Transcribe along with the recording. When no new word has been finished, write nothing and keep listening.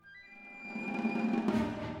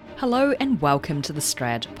Hello and welcome to the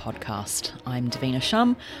Strad podcast. I'm Davina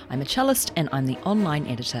Shum, I'm a cellist and I'm the online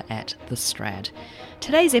editor at The Strad.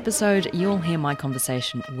 Today's episode, you'll hear my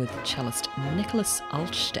conversation with cellist Nicolas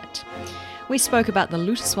Altstaedt. We spoke about the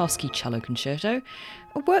Lutosławski cello concerto,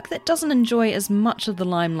 a work that doesn't enjoy as much of the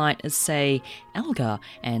limelight as, say, Elgar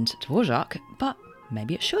and Dvorak, but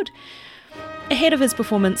maybe it should. Ahead of his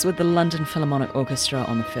performance with the London Philharmonic Orchestra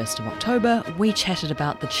on the 1st of October, we chatted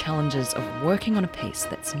about the challenges of working on a piece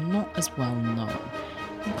that's not as well known,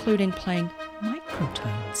 including playing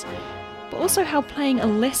microtones, but also how playing a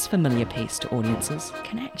less familiar piece to audiences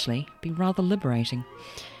can actually be rather liberating.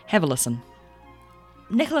 Have a listen.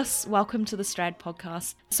 Nicolas, welcome to the Strad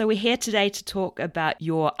podcast. So we're here today to talk about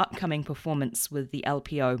your upcoming performance with the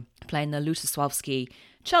LPO, playing the Lutosławski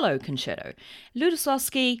cello concerto.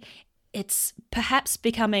 Lutosławski, it's perhaps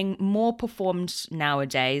becoming more performed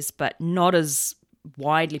nowadays, but not as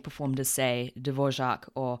widely performed as, say, Dvorak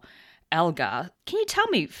or Elgar. Can you tell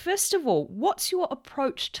me, first of all, what's your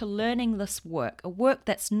approach to learning this work? A work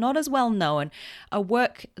that's not as well known, a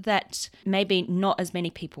work that maybe not as many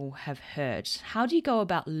people have heard. How do you go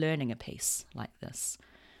about learning a piece like this?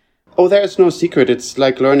 Oh, there is no secret. It's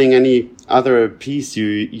like learning any other piece.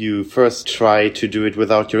 You first try to do it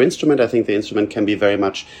without your instrument. I think the instrument can be very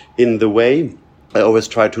much in the way. I always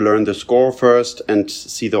try to learn the score first and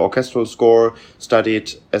see the orchestral score, study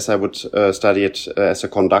it as I would study it as a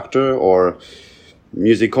conductor or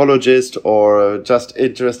musicologist or just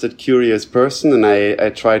interested, curious person. And I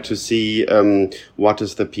try to see what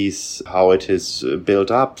is the piece, how it is built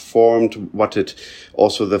up, formed,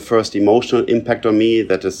 also the first emotional impact on me.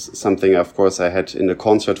 That is something, of course, I had in the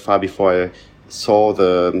concert far before I saw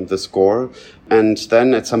the score. And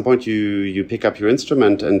then at some point you pick up your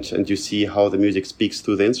instrument and you see how the music speaks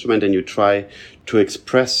through the instrument, and you try to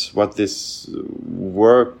express what this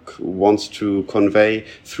work wants to convey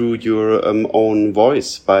through your own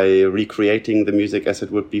voice by recreating the music as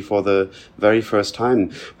it would be for the very first time.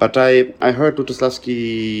 But I heard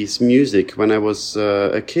Lutosławski's music when I was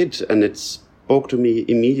a kid, and it spoke to me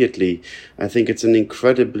immediately. I think it's an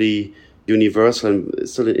incredibly universal and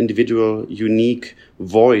still an individual, unique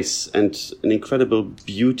voice and an incredible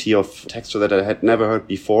beauty of texture that I had never heard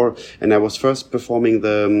before. And I was first performing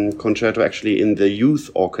the concerto actually in the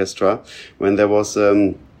youth orchestra when there was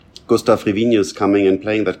Gustav Revinius coming and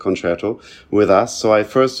playing that concerto with us. So I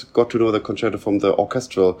first got to know the concerto from the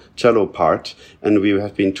orchestral cello part, and we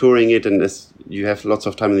have been touring it, and as you have lots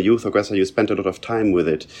of time in the youth orchestra, you spent a lot of time with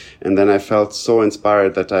it. And then I felt so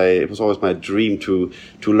inspired that it was always my dream to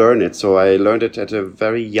learn it. So I learned it at a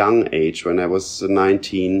very young age, when I was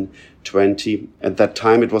 19, 20. At that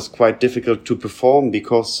time, it was quite difficult to perform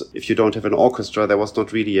because if you don't have an orchestra, there was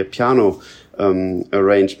not really a piano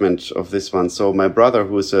arrangement of this one. So my brother,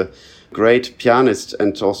 who is a great pianist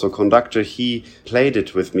and also conductor, he played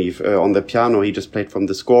it with me on the piano. He just played from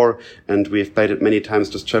the score, and we have played it many times,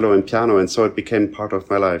 just cello and piano, and so it became part of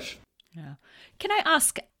my life. Yeah. Can I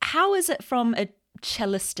ask, how is it from a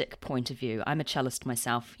cellistic point of view? I'm a cellist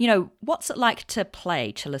myself. What's it like to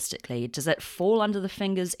play cellistically? Does it fall under the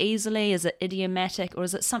fingers easily? Is it idiomatic, or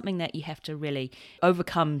is it something that you have to really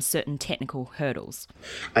overcome certain technical hurdles?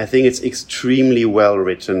 I think it's extremely well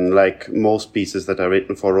written, like most pieces that are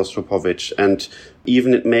written for Rostropovich, and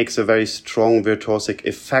even it makes a very strong virtuosic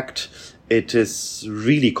effect. It is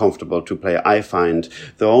really comfortable to play, I find.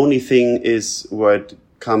 The only thing is where it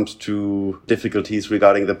comes to difficulties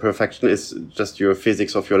regarding the perfection is just your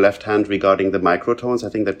physics of your left hand regarding the microtones. I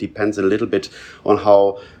think that depends a little bit on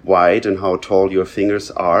how wide and how tall your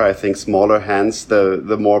fingers are. I think smaller hands,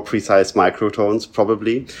 the more precise microtones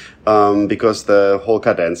probably, because the whole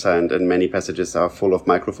cadenza and many passages are full of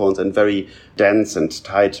microphones and very dense and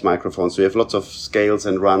tight microphones. So you have lots of scales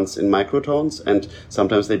and runs in microtones, and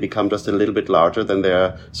sometimes they become just a little bit larger than they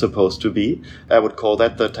are supposed to be. I would call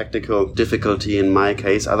that the technical difficulty in my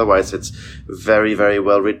case. Otherwise, it's very, very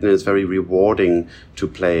well written. It's very rewarding to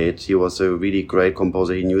play it. He was a really great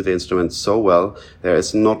composer. He knew the instrument so well. There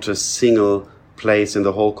is not a single place in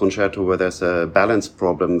the whole concerto where there's a balance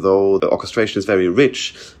problem, though the orchestration is very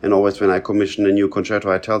rich. And always when I commission a new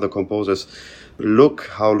concerto, I tell the composers, look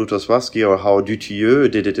how Lutosławski or how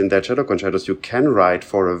Dutilleux did it in their cello concertos. You can write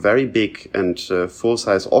for a very big and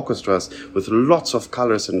full-size orchestras with lots of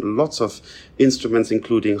colors and lots of instruments,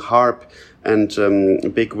 including harp and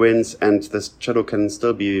big winds, and the cello can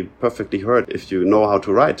still be perfectly heard if you know how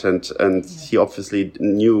to write. And he obviously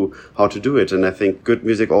knew how to do it. And I think good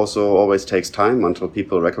music also always takes time until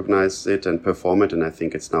people recognize it and perform it. And I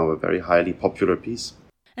think it's now a very highly popular piece.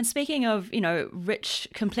 And speaking of, rich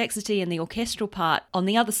complexity in the orchestral part, on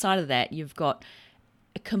the other side of that, you've got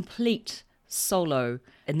a complete solo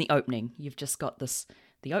in the opening. You've just got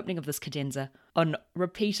the opening of this cadenza on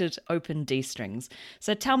repeated open D strings.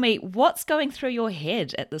 So tell me, what's going through your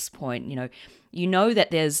head at this point? You know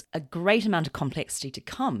that there's a great amount of complexity to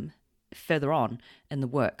come further on in the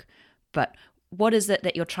work, but what is it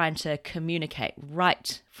that you're trying to communicate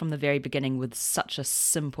right from the very beginning with such a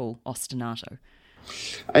simple ostinato?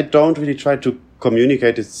 I don't really try to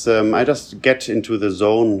communicate. It's I just get into the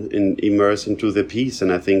zone and immerse into the piece.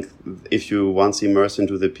 And I think if you once immerse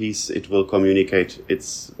into the piece, it will communicate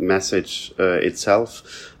its message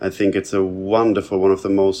itself. I think it's one of the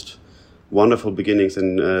most wonderful beginnings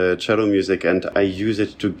in cello music, and I use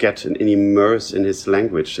it to get and immerse in his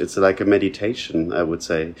language. It's like a meditation, I would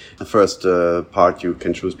say. The first part you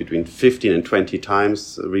can choose between 15 and 20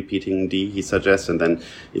 times repeating D, he suggests, and then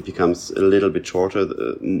it becomes a little bit shorter,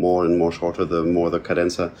 more and more shorter the more the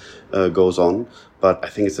cadenza goes on. But I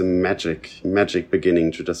think it's a magic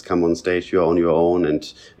beginning to just come on stage. You're on your own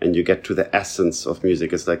and you get to the essence of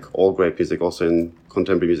music. It's like all great music, also in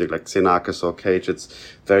contemporary music like Xenakis or Cage. It's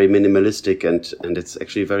very minimalistic and it's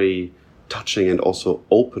actually very touching and also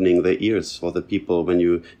opening the ears for the people when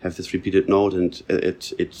you have this repeated note, and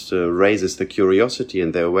it raises the curiosity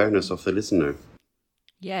and the awareness of the listener.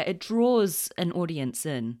 Yeah, it draws an audience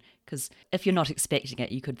in, because if you're not expecting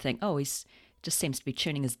it, you could think, oh, he's just seems to be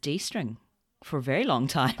tuning his D string for a very long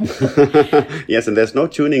time. Yes, and there's no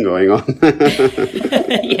tuning going on.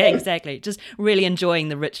 Yeah, exactly. Just really enjoying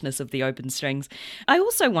the richness of the open strings. I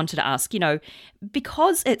also wanted to ask,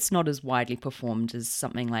 because it's not as widely performed as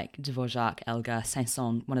something like Dvorak, Elgar,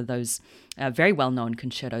 Saint-Saëns, one of those very well-known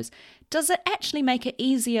concertos, does it actually make it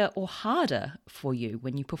easier or harder for you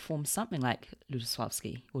when you perform something like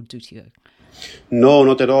Lutosławski or Dutilleux? No,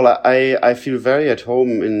 not at all. I feel very at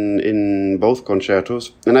home in both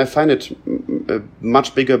concertos, and I find it a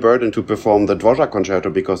much bigger burden to perform the Dvorak concerto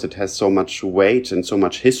because it has so much weight and so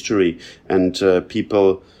much history, and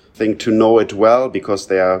people think to know it well because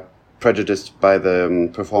they are prejudiced by the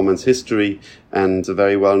performance history and a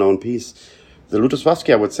very well-known piece. The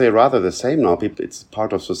Lutosławski, I would say, rather the same now. It's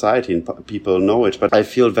part of society and people know it, but I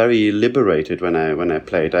feel very liberated when I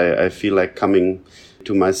play it. I feel like coming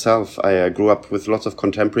to myself. I grew up with lots of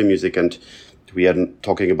contemporary music, and we are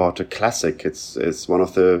talking about a classic. It's one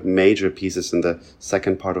of the major pieces in the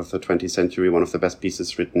second part of the 20th century, one of the best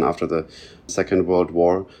pieces written after the Second World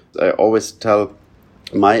War. I always tell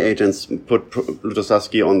my agents, put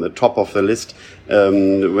Lutosławski on the top of the list.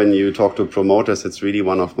 When you talk to promoters, it's really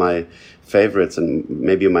one of my favorites and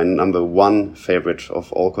maybe my number one favorite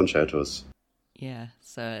of all concertos. Yeah,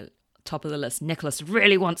 so top of the list. Nicolas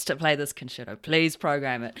really wants to play this concerto. Please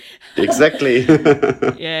program it. Exactly.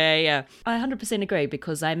 Yeah. I 100% agree,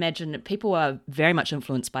 because I imagine that people are very much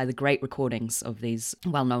influenced by the great recordings of these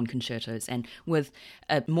well-known concertos. And with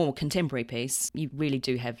a more contemporary piece, you really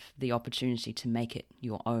do have the opportunity to make it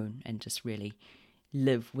your own and just really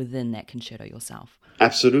live within that concerto yourself.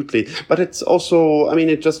 Absolutely. But it's also,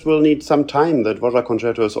 it just will need some time. The Dvorak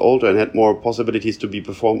concerto is older and had more possibilities to be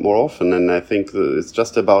performed more often. And I think it's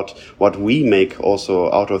just about what we make also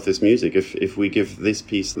out of this music. If we give this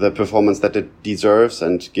piece the performance that it deserves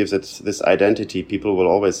and gives it this identity, people will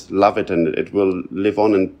always love it and it will live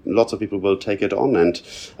on and lots of people will take it on. And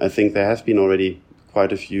I think there have been already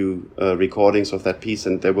quite a few recordings of that piece,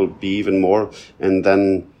 and there will be even more. And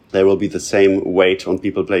then there will be the same weight on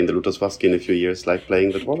people playing the Lutosławski in a few years, like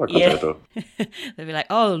playing the Dvorak concerto. They'll be like,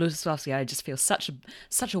 oh, Lutosławski, I just feel such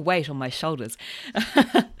a weight on my shoulders.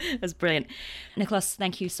 That's brilliant. Nicolas,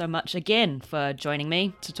 thank you so much again for joining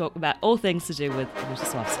me to talk about all things to do with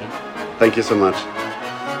Lutosławski. Thank you so much.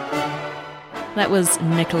 That was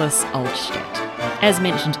Nicolas Altstaedt. As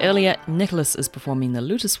mentioned earlier, Nicolas is performing the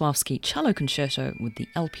Lutosławski Cello Concerto with the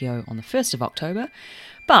LPO on the 1st of October,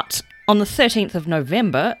 but on the 13th of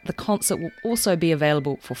November, the concert will also be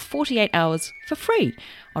available for 48 hours for free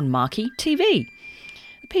on Marquee TV.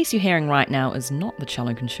 The piece you're hearing right now is not the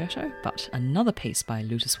Cello Concerto, but another piece by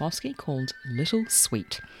Lutosławski called Little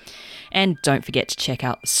Sweet. And don't forget to check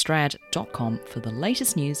out thestrad.com for the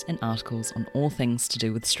latest news and articles on all things to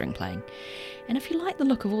do with string playing. And if you like the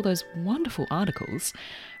look of all those wonderful articles,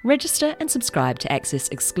 register and subscribe to access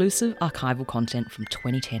exclusive archival content from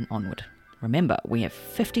 2010 onward. Remember, we have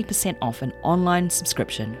 50% off an online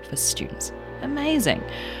subscription for students. Amazing!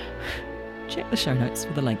 Check the show notes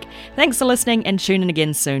for the link. Thanks for listening, and tune in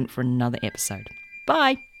again soon for another episode.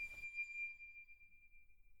 Bye!